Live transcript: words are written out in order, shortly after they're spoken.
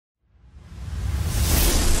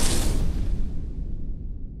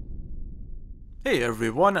Hey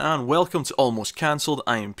everyone, and welcome to Almost Cancelled.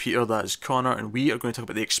 I am Peter, that is Connor, and we are going to talk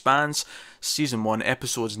about The Expanse, Season 1,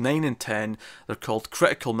 Episodes 9 and 10. They're called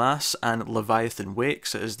Critical Mass and Leviathan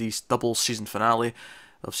Wakes. It is the double season finale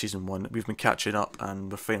of Season 1. We've been catching up, and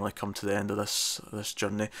we've finally come to the end of this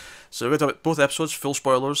journey. So we're going to talk about both episodes, full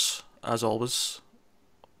spoilers, as always,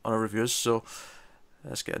 on our reviews, so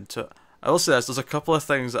let's get into it. I will say this, there's a couple of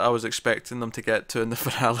things that I was expecting them to get to in the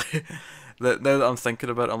finale, that now that I'm thinking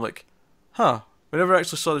about it, I'm like, huh, we never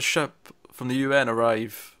actually saw the ship from the UN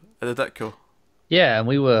arrive at the Ditko. Yeah, and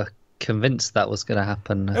we were convinced that was going to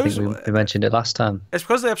happen. I It think was. we mentioned it last time. It's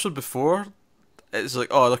because the episode before, it's like,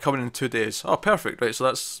 oh, they're coming in 2 days. Oh, perfect, right? So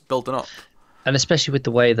that's building up. And especially with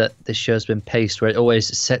the way that this show's been paced, where it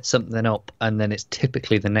always sets something up and then it's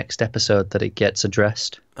typically the next episode that it gets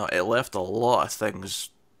addressed. No, it left a lot of things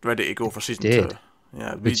ready to go for season Did. two.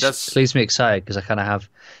 Yeah, Which that's leaves me excited because I kind of have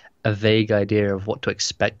a vague idea of what to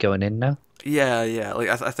expect going in now. yeah. Like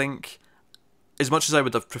I think, as much as I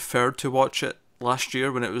would have preferred to watch it last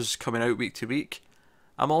year when it was coming out week to week,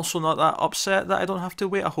 I'm also not that upset that I don't have to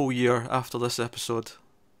wait a whole year after this episode.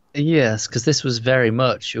 Yes, because this was very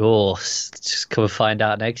much, just come and find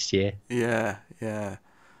out next year. Yeah,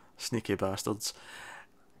 sneaky bastards.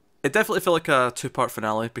 It definitely felt like a two-part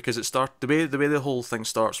finale because the way the whole thing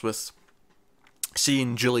starts with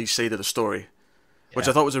seeing Julie's side of the story, which I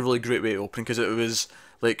Yeah. thought was a really great way to open because it was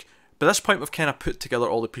like, by this point we've kind of put together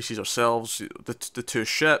all the pieces ourselves, the two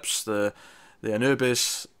ships, the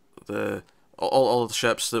Anubis, the all of the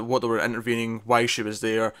ships, what they were intervening, why she was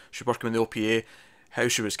there, she working with the OPA, how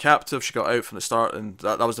she was captive, she got out from the start, and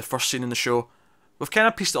that was the first scene in the show. We've kind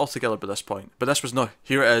of pieced it all together by this point, but this was no.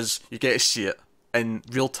 Here it is. You get to see it in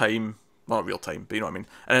real time, well, not real time, but you know what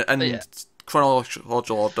I mean. And Yeah.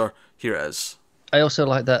 chronological order. Here it is. I also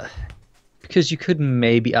like that because you could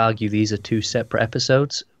maybe argue these are two separate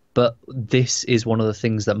episodes, but this is one of the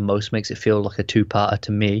things that most makes it feel like a two-parter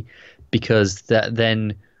to me, because that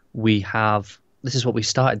then we have this is what we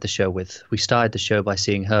started the show with. We started the show by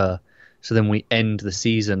seeing her, so then we end the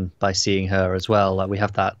season by seeing her as well. Like we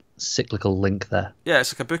have that cyclical link there. Yeah,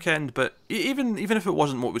 it's like a bookend, but even if it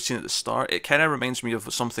wasn't what we'd seen at the start, it kind of reminds me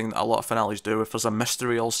of something that a lot of finales do. If there's a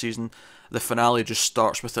mystery all season, the finale just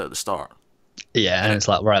starts with it at the start. Yeah, And and it, it's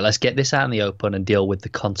like, right, let's get this out in the open and deal with the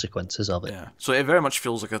consequences of it. yeah, so it very much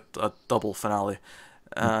feels like a double finale,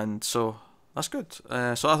 and so that's good. So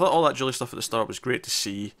I thought all that Julie stuff at the start was great to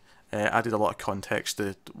see. Added a lot of context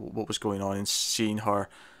to what was going on and seeing her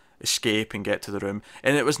escape and get to the room.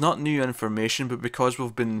 And it was not new information, but because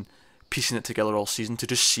we've been piecing it together all season, to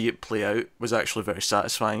just see it play out was actually very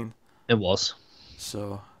satisfying. It was.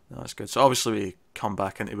 So that's good. So obviously we come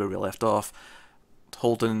back into where we left off.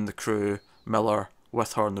 Holden, the crew, Miller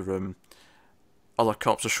with her in the room. Other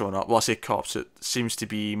cops are showing up. Well, I say cops. It seems to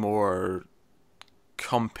be more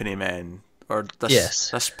company men or this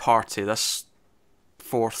Yes. this party, this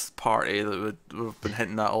fourth party that we've been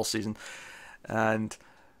hinting at all season. And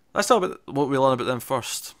let's talk about what we learn about them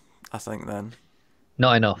first. I think then.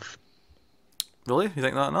 Not enough. Really, you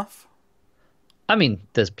think that enough? I mean,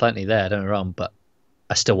 there's plenty there, don't get me wrong, but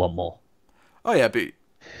I still want more. Oh yeah, but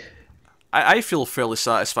I feel fairly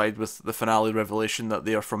satisfied with the finale revelation that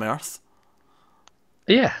they are from Earth.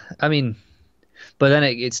 Yeah, I mean, but then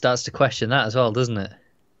it starts to question that as well, doesn't it?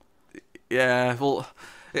 Yeah, well,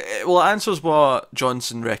 it answers what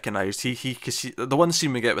Johnson recognised. Cause the one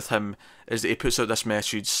scene we get with him is that he puts out this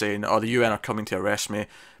message saying, "Oh, the UN are coming to arrest me,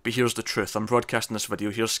 but here's the truth. I'm broadcasting this video.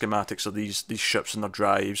 Here's schematics of these ships and their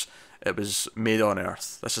drives. It was made on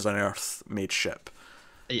Earth. This is an Earth-made ship."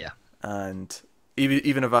 Yeah. And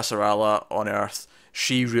even Avasarala on Earth,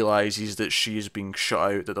 she realizes that she is being shut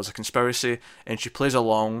out, that there's a conspiracy, and she plays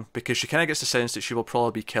along because she kind of gets the sense that she will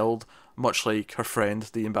probably be killed, much like her friend,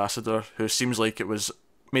 the ambassador, who seems like it was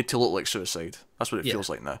made to look like suicide. That's what it Yeah. feels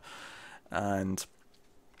like now. And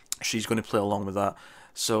she's going to play along with that.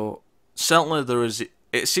 So certainly there is.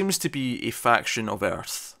 It seems to be a faction of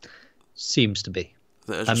Earth Seems to be.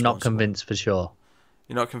 that is I'm not responsible. convinced for sure.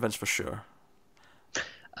 You're not convinced for sure.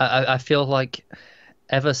 I feel like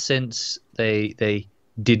ever since they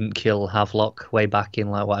didn't kill Havelock way back in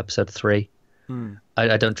like what episode 3, Hmm.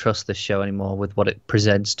 I don't trust this show anymore with what it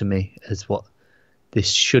presents to me as what this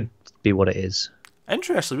should be what it is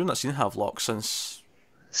Interestingly, we've not seen Havelock since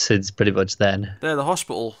since pretty much then. the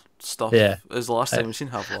hospital stuff Yeah. is the last I, time we've seen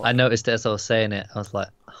I Havelock. noticed it as I was saying it. I was like,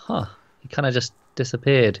 huh, he kind of just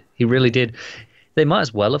disappeared. He really did. They might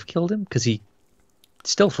as well have killed him because he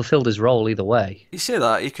still fulfilled his role either way. You say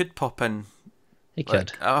that, he could pop in. He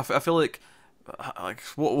could. Like, I feel like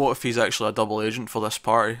what if he's actually a double agent for this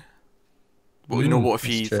party? Well, what if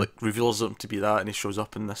That's he true. like reveals him to be that and he shows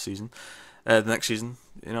up in this season? the next season.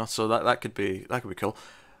 So that could be cool.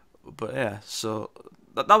 But yeah, so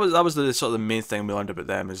that was the sort of the main thing we learned about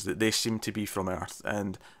them, is that they seem to be from Earth,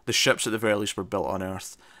 and the ships at the very least were built on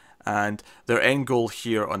Earth, and their end goal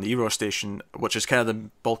here on the Eros station, which is kind of the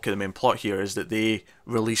bulk of the main plot here, is that they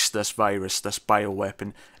release this virus, this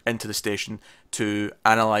bioweapon, into the station to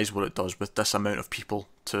analyze what it does with this amount of people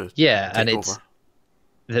to Yeah, take and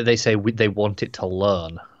over. they say they want it to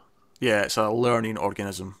learn. Yeah, it's a learning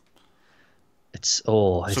organism. This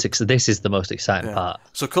is the most exciting Yeah. part.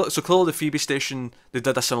 So clearly the Phoebe station, they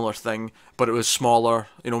did a similar thing, but it was smaller.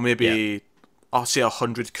 Maybe I'll say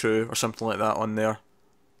 100 crew or something like that on there.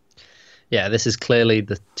 Yeah, this is clearly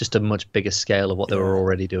just a much bigger scale of what they were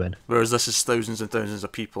already doing. Whereas this is thousands and thousands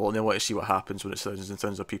of people, and they want to see what happens when it's thousands and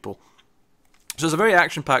thousands of people. So it's a very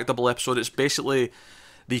action-packed double episode. It's basically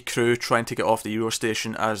the crew trying to get off the Euro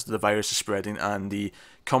station as the virus is spreading, and the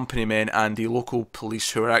company men and the local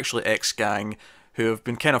police, who are actually ex-gang, who have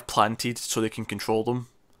been kind of planted so they can control them,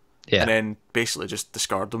 Yeah, and then basically just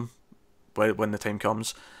discard them when the time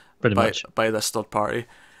comes pretty much. by this third party.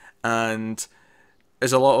 And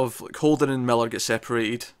there's a lot of Holden and Miller get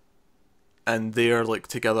separated, and they're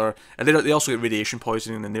together, and they also get radiation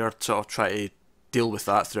poisoning, and they're sort of trying to deal with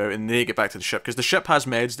that throughout, and they get back to the ship because the ship has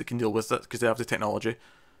meds that can deal with it because they have the technology,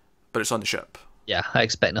 but it's on the ship, Yeah, I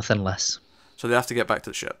expect nothing less. so they have to get back to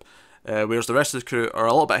the ship. Whereas the rest of the crew are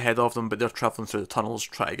a little bit ahead of them, but they're traveling through the tunnels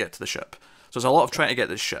trying to get to the ship. So there's a lot of trying to get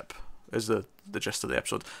to the ship. Is the gist of the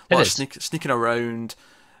episode. A lot of sneaking around.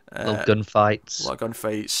 Little gunfights. A lot of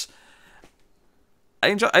gunfights. I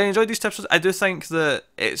enjoyed these episodes. I do think that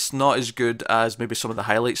it's not as good as maybe some of the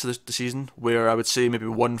highlights of the season, where I would say maybe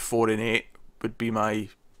 1, 4, and 8 would be my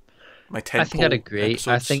 10. I think I'd agree. Episodes.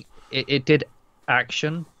 I think it did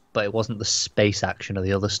action, but it wasn't the space action of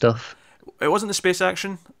the other stuff. It wasn't the space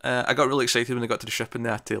action. I got really excited when they got to the ship and they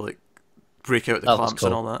had to break out the That was clamps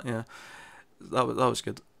and cool. all that. Yeah, that was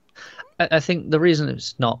good. I think the reason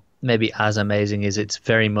it's not maybe as amazing is it's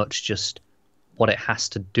very much just what it has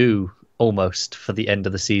to do almost for the end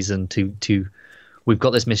of the season to we've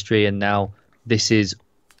got this mystery, and now this is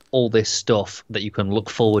all this stuff that you can look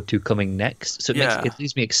forward to coming next. So it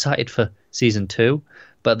leaves me excited for season 2,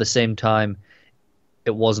 but at the same time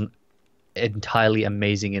it wasn't entirely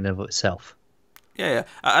amazing in and of itself. Yeah.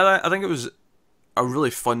 I think it was a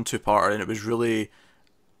really fun two-parter, and it was really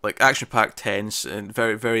action-packed, tense, and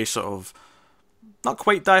very, very sort of not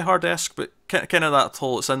quite Die Hard-esque, but kind of that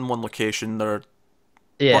whole, it's in one location, they're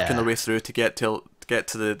working their way through to get to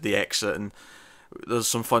the exit, and there's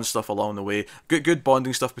some fun stuff along the way. Good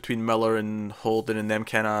bonding stuff between Miller and Holden, and them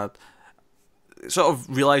kind of sort of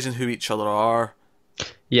realizing who each other are.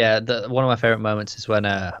 Yeah, one of my favorite moments is when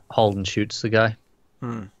Holden shoots the guy,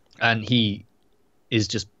 and he is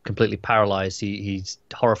just completely paralyzed. He's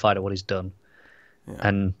horrified at what he's done. Yeah.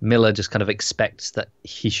 And Miller just kind of expects that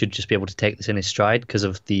he should just be able to take this in his stride because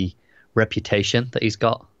of the reputation that he's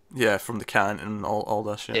got. Yeah, from the can and all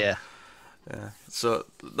this. Yeah. So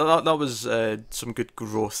that was some good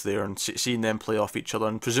growth there, and seeing them play off each other,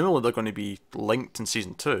 and presumably they're going to be linked in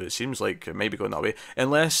season 2. It seems like it might be going that way,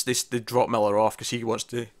 unless they drop Miller off because he wants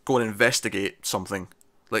to go and investigate something.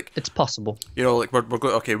 It's possible. We're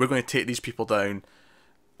going. Okay, we're going to take these people down.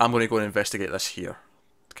 I'm going to go and investigate this here,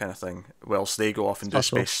 kind of thing. Whilst they go off and do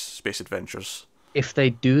space adventures. If they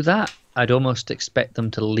do that, I'd almost expect them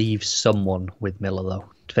to leave someone with Miller though,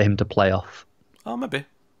 for him to play off. Oh, maybe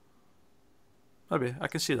I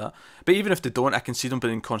can see that. But even if they don't, I can see them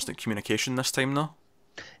being in constant communication this time though.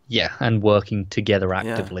 Yeah, and working together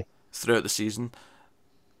actively throughout the season.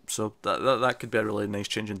 So that could be a really nice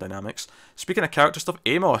change in dynamics. Speaking of character stuff,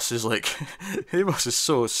 Amos is Amos is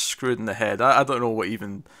so screwed in the head. I don't know what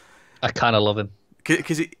even. I kind of love him.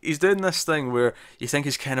 Because he's doing this thing where you think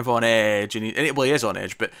he's kind of on edge, and he is on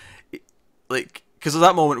edge, but because of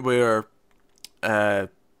that moment where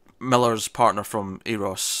Miller's partner from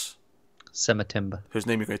Eros, Sematimba, whose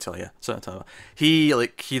name you're going to tell, Sematimba,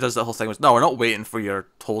 he does that whole thing with, no, we're not waiting for your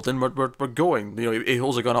Holden, we're going. He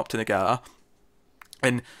holds a gun up to Nagata,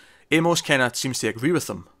 and Amos kind of seems to agree with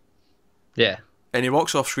him. Yeah. And he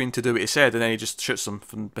walks off screen to do what he said, and then he just shoots him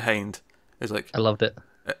from behind. He's like, I loved it.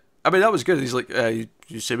 I mean, that was good. He's like,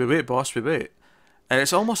 you say we wait, boss, we wait. And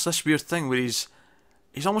it's almost this weird thing where he's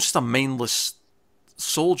almost just a mindless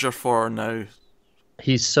soldier for now.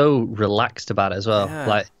 He's so relaxed about it as well.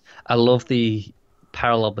 Yeah. I love the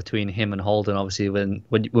parallel between him and Holden. Obviously, when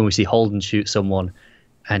we see Holden shoot someone,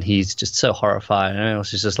 and he's just so horrified, and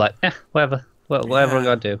Amos is just like, whatever I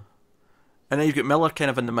gotta do. And then you've got Miller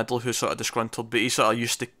kind of in the middle, who's sort of disgruntled, but he's sort of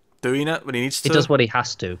used to doing it when he needs to. He does what he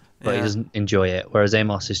has to, but he doesn't enjoy it. Whereas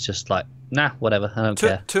Amos is just like, nah, whatever, I don't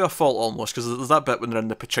care. To a fault almost, because there's that bit when they're in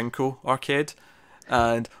the pachinko arcade,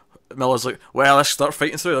 and Miller's like, well, let's start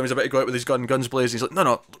fighting through them. He's about to go out with his guns blazing. He's like,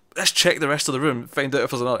 no, let's check the rest of the room, find out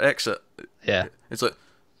if there's another exit. Yeah. It's like,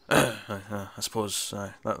 I suppose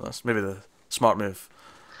that's maybe the smart move.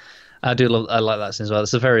 I like that scene as well.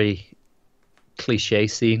 It's a very cliche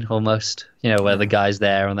scene almost, where the guy's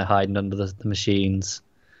there and they're hiding under the machines.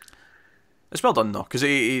 It's well done though, because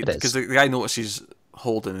the guy notices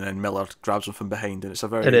Holden and then Miller grabs him from behind, and it's a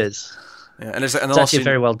very. It is. Yeah, and it's actually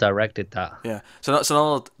very well directed. That. Yeah, so that's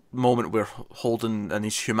another moment where Holden and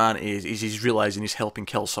his humanity he's realizing he's helping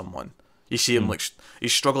kill someone. You see him like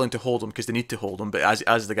he's struggling to hold him because they need to hold him, but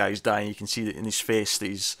as the guy's dying, you can see that in his face that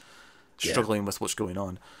he's struggling with what's going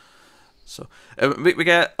on. So we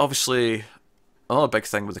get obviously another big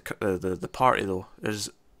thing with the party though is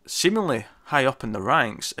seemingly high up in the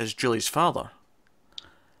ranks is Julie's father.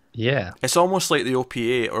 Yeah, it's almost like the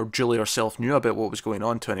OPA or Julie herself knew about what was going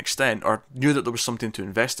on to an extent, or knew that there was something to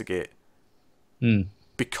investigate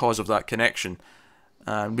because of that connection.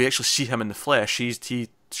 And we actually see him in the flesh. He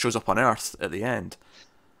shows up on Earth at the end.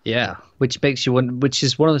 Yeah, which is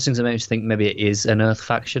one of those things that makes me think maybe it is an Earth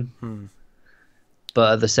faction.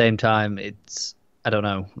 But at the same time, I don't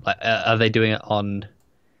know. Like, are they doing it on?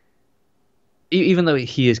 Even though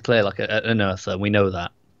he is clear like an Earther, we know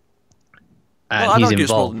that. And well, I he's don't it's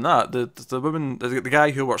more involved. than that. The woman, the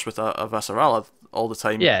guy who works with Avasarala all the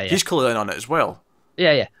time, he's clearly in on it as well.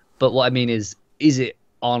 Yeah. But what I mean is it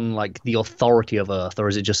on like the authority of Earth, or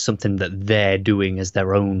is it just something that they're doing as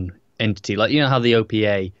their own entity? Like, how the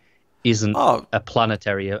OPA isn't a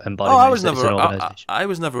planetary embodiment. I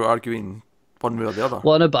was never arguing one way or the other.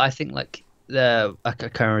 Well, no, but I think like I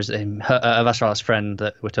can't remember his name, Avasarala's friend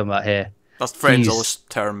that we're talking about here. That's friend's a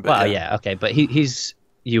term, but okay, but he's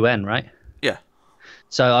UN, right? Yeah.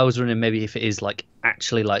 So I was wondering maybe if it is like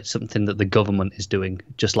actually like something that the government is doing,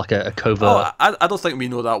 just like a covert. Oh, I don't think we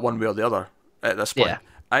know that one way or the other at this point. Yeah.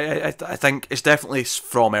 I think it's definitely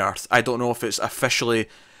from Earth. I don't know if it's officially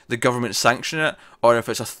the government sanctioning it, or if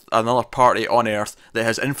it's another party on Earth that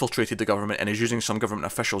has infiltrated the government and is using some government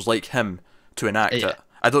officials like him to enact it.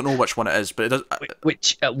 I don't know which one it is, but it does.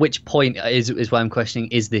 At which point is why I'm questioning: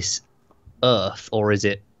 is this Earth, or is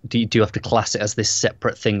it? Do you have to class it as this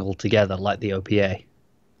separate thing altogether, like the OPA?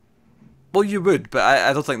 Well, you would, but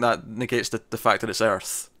I don't think that negates the fact that it's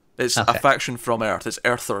Earth. It's a faction from Earth. It's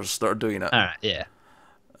Earthers that are doing it. All right, yeah.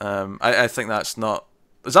 I think that's not.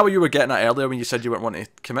 Is that what you were getting at earlier when you said you weren't wanting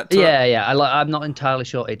to commit to it? Yeah. I'm not entirely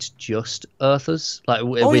sure it's just Earthers. Like,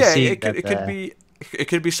 it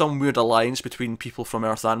could be some weird alliance between people from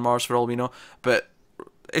Earth and Mars, for all we know. But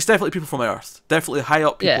it's definitely people from Earth. Definitely high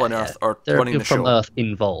up people on Earth are running the show. There are people from Earth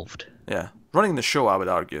involved. Yeah, running the show, I would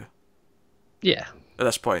argue. Yeah. At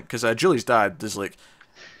this point, because Julie's dad is like,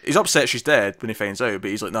 he's upset she's dead when he finds out, but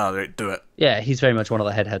he's like, nah, do it. Yeah, he's very much one of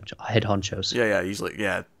the head honchos. Yeah, he's like,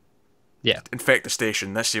 yeah, infect the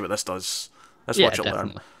station. Let's see what this does. Let's watch it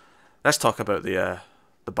learn. Let's talk about the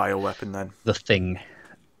bioweapon then. The thing,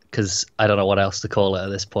 because I don't know what else to call it at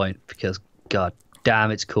this point. Because god damn,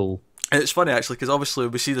 it's cool. And it's funny actually, because obviously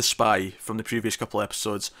we see the spy from the previous couple of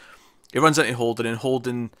episodes. He runs into Holden, and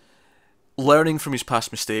Holden, learning from his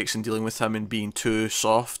past mistakes and dealing with him and being too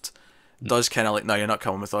soft, does kind of like, no, you're not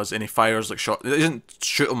coming with us, and he fires like shot. It doesn't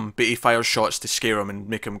shoot him, but he fires shots to scare him and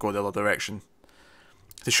make him go the other direction,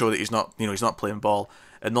 to show that he's not, he's not playing ball.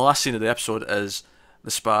 And the last scene of the episode is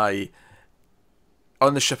the spy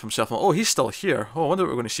on the ship himself. Oh, he's still here. Oh, I wonder what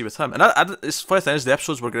we're going to see with him. And it's funny thing is, the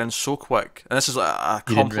episodes were getting so quick, and this is like a compliment.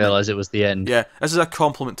 You didn't realise it was the end. Yeah, this is a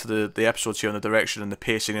compliment to the episodes here, and the direction and the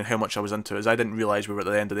pacing and how much I was into it. As I didn't realise we were at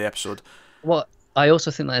the end of the episode. Well, I also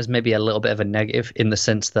think that is maybe a little bit of a negative in the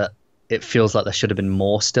sense that it feels like there should have been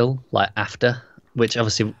more still, like after, which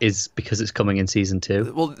obviously is because it's coming in season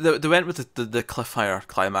 2. Well, they went with the cliffhanger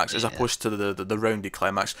climax as opposed to the roundy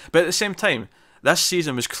climax. But at the same time, this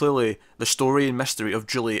season was clearly the story and mystery of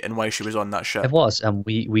Julie and why she was on that ship. It was, and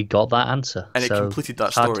we got that answer. And it completed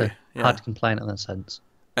that story. Hard to complain in that sense.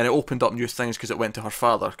 And it opened up new things because it went to her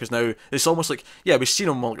father. Because now it's almost like, we've seen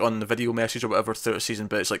him on the video message or whatever throughout the season,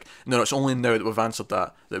 but it's like, no, it's only now that we've answered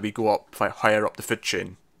that we go up higher up the food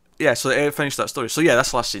chain. Yeah, so it finished that story. So yeah,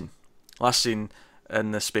 that's last scene. Last scene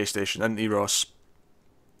in the space station, in Eros.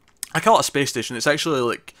 I call it a space station. It's actually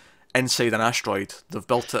like inside an asteroid. They've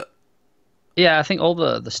built it. Yeah, I think all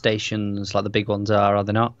the stations, like the big ones, are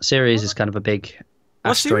they not? Ceres is kind of a big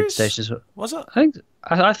asteroid station. Was it? I think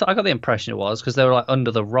I got the impression it was because they were like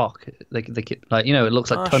under the rock. They like it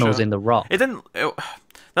looks like tunnels in the rock. It didn't.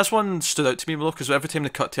 This one stood out to me though because every time they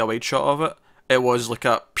cut to a wide shot of it, it was like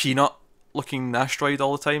a peanut-looking asteroid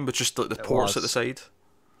all the time, but just like the It ports at the was. side.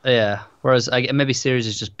 Yeah. Whereas maybe Ceres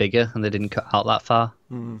is just bigger and they didn't cut out that far.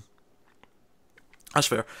 That's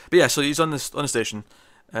fair. But yeah, so he's on the station,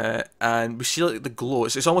 and we see like the glow.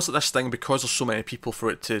 It's almost like this thing, because there's so many people for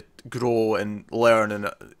it to grow and learn and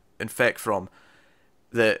infect from,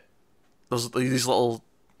 that there's like these little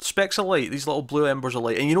specks of light, these little blue embers of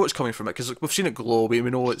light, and you know it's coming from it because we've seen it glow. We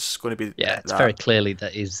know it's going to be Yeah, it's that. very clearly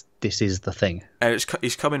this is the thing. And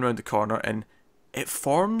he's coming around the corner, and it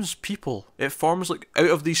forms people. It forms like out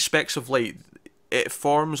of these specks of light. It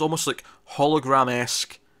forms almost like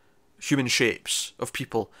hologram-esque human shapes of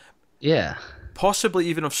people, Yeah. possibly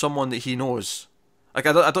even of someone that he knows. Like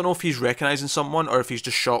I don't know if he's recognizing someone or if he's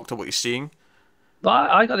just shocked at what he's seeing. But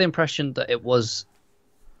I got the impression that it was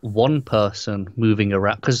one person moving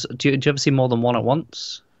around. Because do you ever see more than one at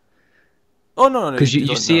once? Oh no, Because you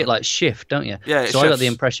don't see know. it like shift, don't you? Yeah, it so I got the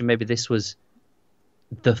shifts. impression maybe this was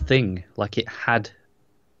the thing. Like it had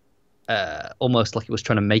almost like it was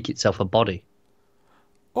trying to make itself a body.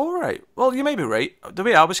 All right. Well, you may be right. The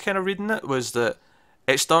way I was kind of reading it was that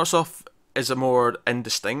it starts off as a more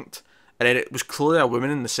indistinct, and then it was clearly a woman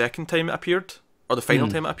in the second time it appeared, or the final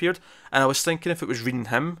time it appeared. And I was thinking if it was reading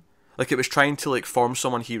him, like it was trying to like form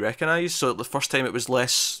someone he recognised. So the first time it was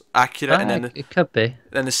less accurate, and then It could be.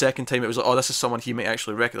 the second time it was like, oh, this is someone he might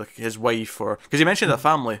actually recognize, like his wife, or because he mentioned that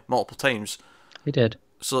family multiple times. He did.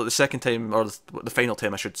 So the second time, or the final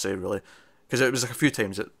time, I should say, really, because it was like a few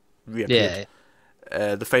times it reappeared.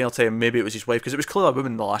 Yeah. The final time, maybe it was his wife, because it was clearly a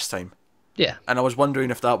woman the last time. Yeah. And I was wondering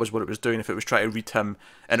if that was what it was doing, if it was trying to read him,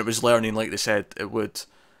 and it was learning like they said it would.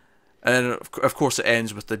 And then, of course, it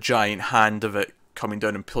ends with the giant hand of it coming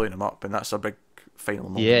down and pulling him up, and that's a big final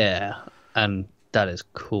moment. Yeah. And that is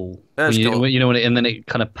cool. That is When cool. you know, and then it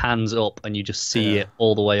kind of pans up and you just see Yeah. it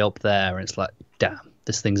all the way up there, and it's like, damn,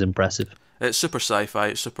 this thing's impressive. It's super sci-fi,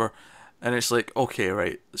 it's super... And it's like, okay,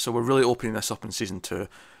 right, so we're really opening this up in Season 2.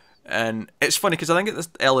 And it's funny, because I think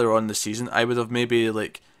earlier on in the season, I would have maybe,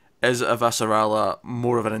 like, is Avasarala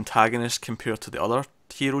more of an antagonist compared to the other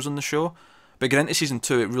heroes on the show? But getting into Season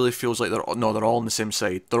 2, it really feels like they're all on the same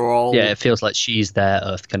side. They're all... Yeah, it feels like she's their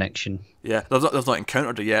Earth connection. Yeah, they've not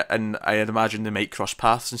encountered it yet, and I'd imagine they might cross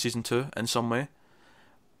paths in Season 2 in some way.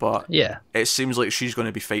 But Yeah. it seems like she's going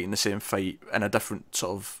to be fighting the same fight in a different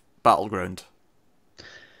sort of battleground.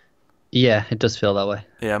 Yeah, it does feel that way.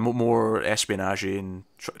 Yeah, more espionage and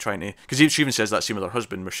trying to... Because she even says that scene with her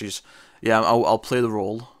husband where she's... Yeah, I'll play the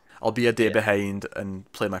role. I'll be a day behind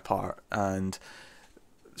and play my part. And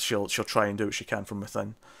she'll try and do what she can from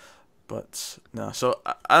within. But, no. So,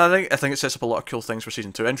 I think it sets up a lot of cool things for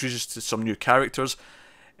Season 2. It introduces some new characters.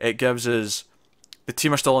 It gives us... The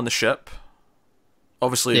team are still on the ship.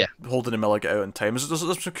 Obviously, Holden and Miller get out in time.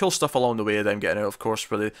 There's some cool stuff along the way of them getting out, of course,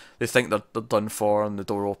 where they think they're done for and the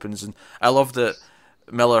door opens. And I love that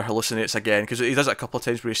Miller hallucinates again, because he does it a couple of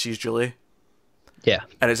times where he sees Julie. Yeah.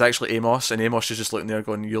 And it's actually Amos, and Amos is just looking there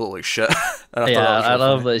going, you look like shit. And I thought that was I really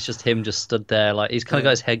love funny. that it's just him just stood there. Like, he's kind of got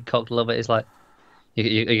his head cocked a little bit. He's like,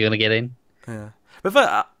 you going to get in? Yeah.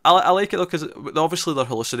 But I like it, though, because obviously they're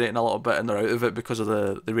hallucinating a little bit, and they're out of it because of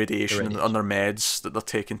the radiation and on their meds that they're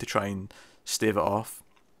taking to try and stave it off.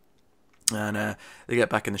 And they get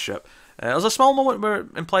back in the ship. There's a small moment where it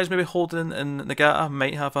implies maybe Holden and Nagata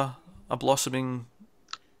might have a blossoming...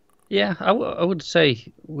 Yeah, I would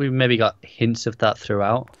say we maybe got hints of that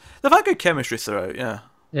throughout. They've had good chemistry throughout, yeah.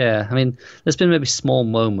 Yeah, I mean, there's been maybe small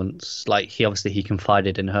moments, like he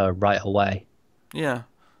confided in her right away. Yeah.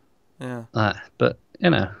 But, you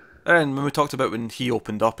know. And when we talked about when he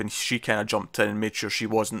opened up and she kind of jumped in and made sure he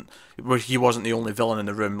wasn't the only villain in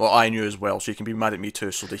the room, well, I knew as well, so you can be mad at me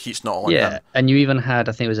too, so the heat's not on him. And you even had,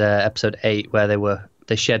 I think it was episode 8, where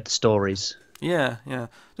they shared the stories. Yeah.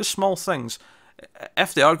 Just small things.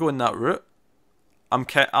 If they are going that route, I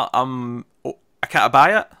can't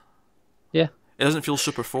buy it. Yeah. It doesn't feel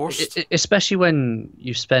super forced. Especially when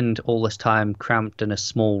you spend all this time cramped in a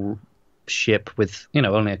small ship with,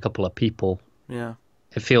 only a couple of people. Yeah.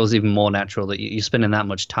 It feels even more natural that you're spending that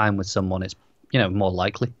much time with someone. It's, more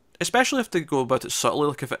likely. Especially if they go about it subtly,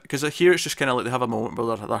 like because here it's just kind of like they have a moment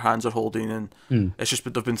where their hands are holding, and it's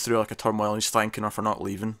just they've been through like a turmoil, and he's thanking her for not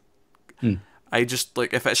leaving. I just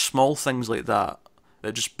like if it's small things like that,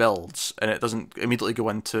 it just builds, and it doesn't immediately go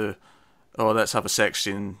into, oh, let's have a sex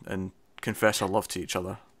scene and confess our love to each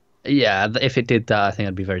other. Yeah, if it did that, I think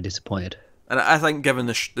I'd be very disappointed. And I think given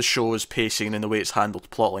the show's pacing and the way it's handled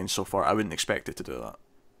plotline so far, I wouldn't expect it to do that.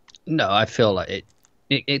 No, I feel like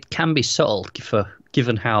it can be subtle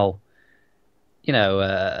given how,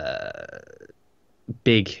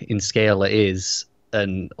 big in scale it is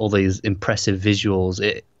and all these impressive visuals.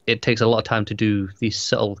 it takes a lot of time to do these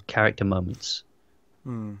subtle character moments.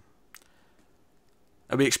 Are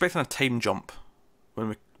we expecting a time jump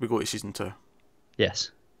when we go to season 2?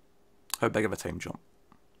 Yes. How big of a time jump?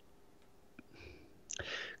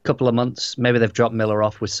 Couple of months. Maybe they've dropped Miller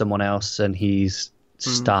off with someone else and he's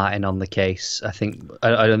starting on the case. I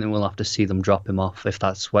don't think we'll have to see them drop him off if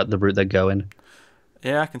that's what the route they're going.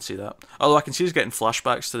 Yeah, I can see that. Although I can see he's getting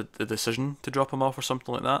flashbacks to the decision to drop him off or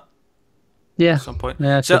something like that. Yeah. At some point.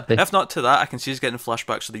 Yeah, it So could be. if not to that, I can see he's getting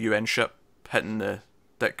flashbacks to the UN ship hitting the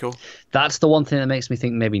Ditko. That's the one thing that makes me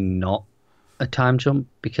think maybe not a time jump,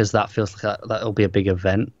 because that feels like that'll be a big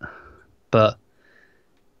event. But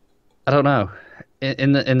I don't know.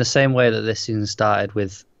 In the same way that this season started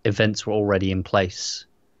with events were already in place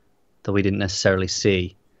that we didn't necessarily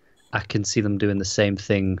see, I can see them doing the same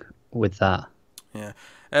thing with that. Yeah.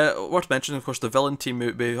 Worth mentioning, of course, the villain team.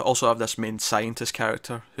 We also have this main scientist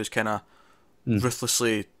character who's kind of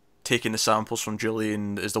ruthlessly taking the samples from Julie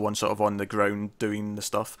and is the one sort of on the ground doing the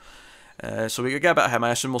stuff. So we get a bit of him.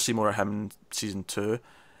 I assume we'll see more of him in season 2.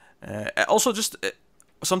 Also, just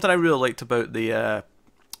something I really liked about the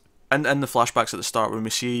in the flashbacks at the start when we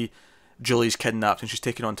see Julie's kidnapped and she's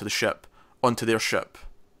taken onto their ship.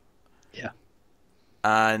 Yeah.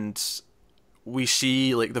 And we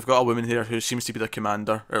see, like, they've got a woman here who seems to be the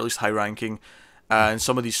commander, or at least high ranking, and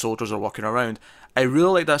some of these soldiers are walking around. I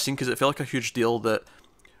really like that scene because it felt like a huge deal that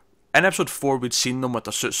in episode 4 we'd seen them with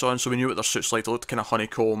their suits on, so we knew what their suits like. They looked kind of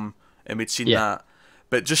honeycomb, and we'd seen that.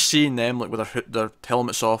 But just seeing them, like, with their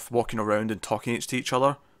helmets off, walking around and talking to each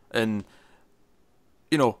other, and,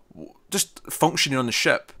 you know, just functioning on the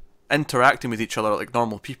ship, interacting with each other like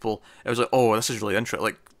normal people, it was like, oh, this is really interesting.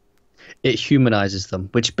 Like, it humanizes them,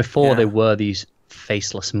 which before they were these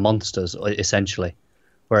faceless monsters essentially,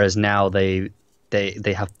 whereas now they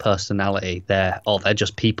have personality. They're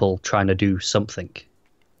just people trying to do something.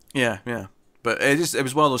 Yeah. But it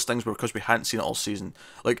was one of those things where, because we hadn't seen it all season,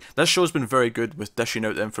 like, this show's been very good with dishing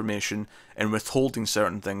out the information and withholding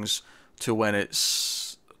certain things to when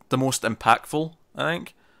it's the most impactful, I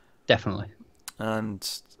think. Definitely. And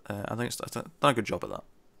I think it's done a good job at that.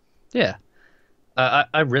 Yeah.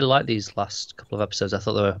 I really like these last couple of episodes. I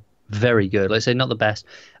thought they were very good. Let's say not the best.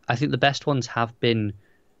 I think the best ones have been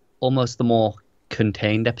almost the more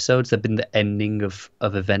contained episodes. They've been the ending of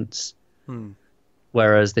events.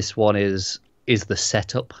 Whereas this one is the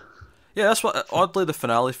setup. Yeah, that's what, oddly, the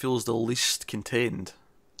finale feels the least contained.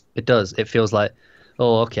 It does. It feels like,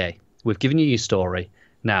 oh, okay, we've given you your story.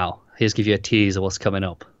 Now, here's give you a tease of what's coming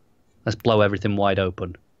up. Let's blow everything wide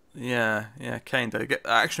open. Yeah, kind of. Get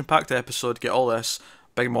action-packed episode, get all this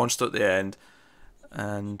big monster at the end,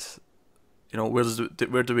 and, you know, where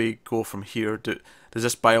do we go from here? Does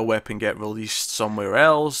this bioweapon get released somewhere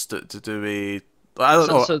else? Do we... I don't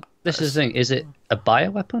know. So this is the thing. Is it a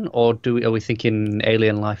bioweapon, or are we thinking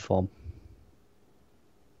alien life form?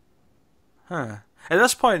 Huh. At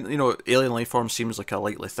this point, you know, alien life form seems like a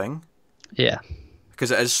likely thing. Yeah.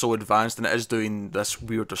 Because it is so advanced and it is doing this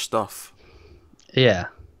weirder stuff. Yeah.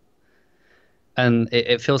 And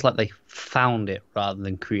it feels like they found it rather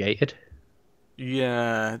than created.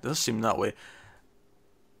 Yeah, it does seem that way.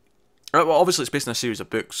 Well, obviously it's based on a series of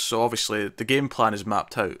books, so obviously the game plan is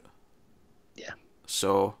mapped out. Yeah.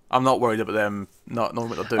 So I'm not worried about them not knowing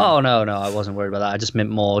what they're doing. Oh, no, I wasn't worried about that. I just meant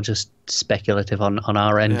more just speculative on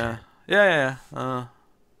our end. Yeah.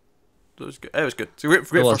 It was good. It's a great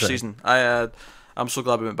first season. I'm so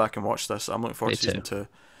glad we went back and watched this. I'm looking forward to season 2.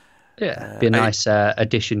 Yeah, be a nice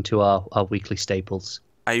addition to our weekly staples.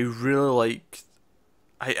 I really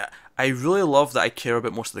love that I care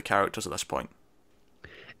about most of the characters at this point.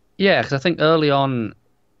 Yeah, because I think early on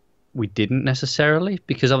we didn't necessarily,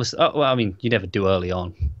 because obviously, you never do early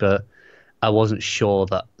on, but I wasn't sure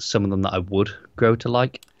that some of them that I would grow to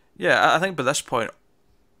like. Yeah, I think by this point,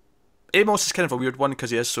 Amos is kind of a weird one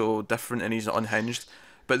because he is so different and he's unhinged.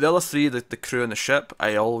 But the other three, the crew on the ship,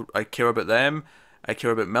 I care about them. I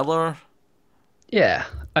care about Miller. Yeah,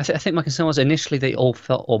 I think my concern was initially they all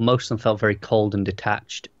felt, or most of them felt very cold and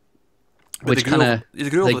detached. But which they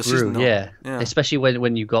grew over the season, yeah. Especially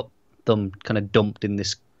when you got them kind of dumped in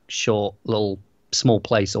this short little small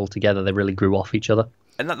place altogether, they really grew off each other.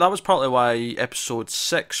 And that was partly why episode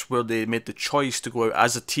 6, where they made the choice to go out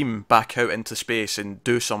as a team back out into space and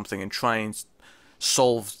do something and try and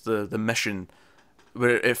solve the mission,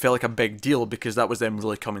 where it felt like a big deal because that was them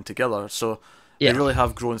really coming together. So they really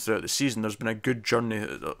have grown throughout the season. There's been a good journey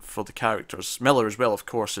for the characters. Miller as well, of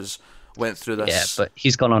course, went through this. Yeah, but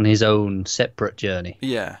he's gone on his own separate journey.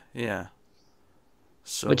 Yeah.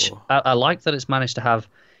 So, which I like that it's managed to have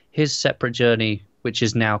his separate journey, which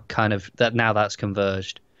is now kind of that's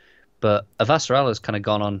converged, But Avasarala's kind of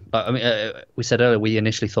gone on. I mean, we said earlier we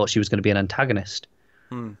initially thought she was going to be an antagonist,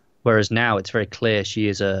 whereas now it's very clear she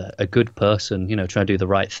is a good person, trying to do the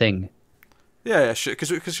right thing. Yeah,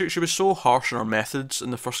 because she was so harsh on her methods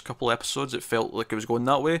in the first couple episodes, it felt like it was going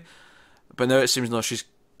that way. But now it seems no, she's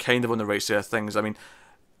kind of on the right side of things. I mean,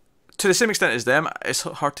 to the same extent as them, it's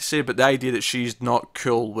hard to say, but the idea that she's not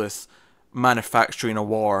cool with manufacturing a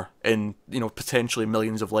war and potentially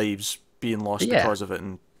millions of lives being lost Yeah. because of it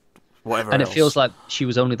and whatever And else. it feels like she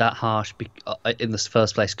was only that harsh in the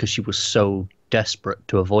first place because she was so desperate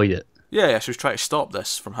to avoid it. Yeah, she was trying to stop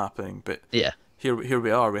this from happening, but Yeah. here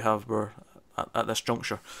we are. We're at this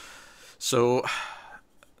juncture. So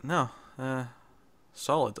no,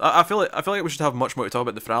 solid. I feel like we should have much more to talk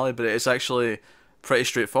about the finale, but it's actually pretty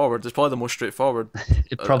straightforward. It's probably the most straightforward.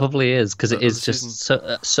 It probably is because it of is the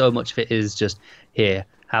just so much of it is just here.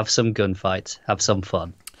 Have some gunfights. Have some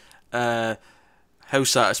fun. How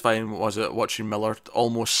satisfying was it watching Miller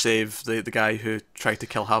almost save the guy who tried to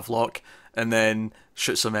kill Havelock and then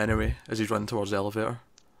shoots him anyway as he's running towards the elevator,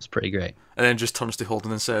 It's pretty great. and then just turns to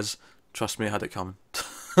Holden and says, "Trust me, I had it coming."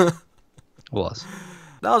 It was.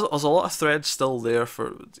 There's a lot of threads still there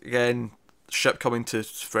for, again, ship coming to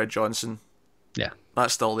Fred Johnson. Yeah.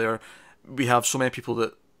 That's still there. We have so many people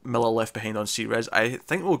that Miller left behind on C-Res. I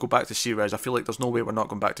think we'll go back to C-Res. I feel like there's no way we're not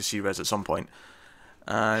going back to C-Res at some point.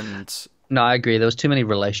 And No, I agree. There was too many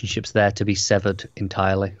relationships there to be severed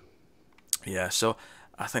entirely. yeah, so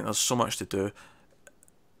I think there's so much to do.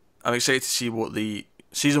 I'm excited to see what the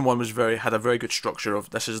season one had a very good structure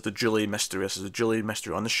of, this is the Julie mystery. This is the Julie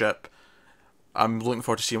mystery on the ship. I'm looking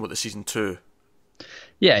forward to seeing what the season 2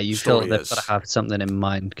 Yeah, you feel story like they've is. got to have something in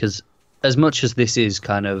mind because as much as this is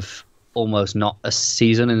kind of almost not a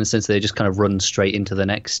season in the sense that they just kind of run straight into the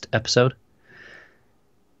next episode,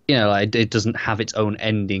 like it doesn't have its own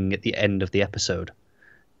ending at the end of the episode.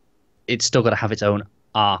 It's still got to have its own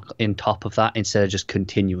arc in top of that instead of just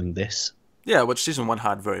continuing this. Yeah, which season 1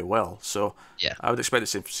 had very well. So Yeah. I would expect the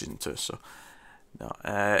same for season 2. So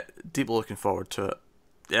no, deeply looking forward to it.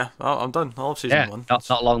 Yeah, I'm done. I love season Yeah, 1.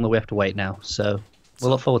 not long that we have to wait now, so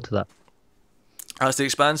we'll look forward to that. That's the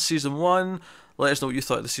Expanse season 1. Let us know what you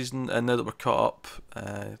thought of the season, and now that we're caught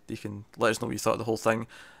up, you can let us know what you thought of the whole thing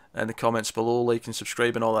in the comments below, like and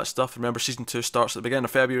subscribe and all that stuff. Remember, season 2 starts at the beginning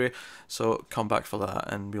of February, so come back for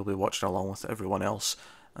that, and we'll be watching along with everyone else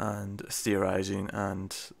and theorising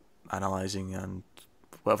and analysing and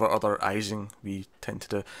whatever other ising we tend to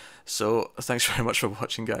do. So thanks very much for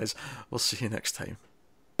watching, guys. We'll see you next time.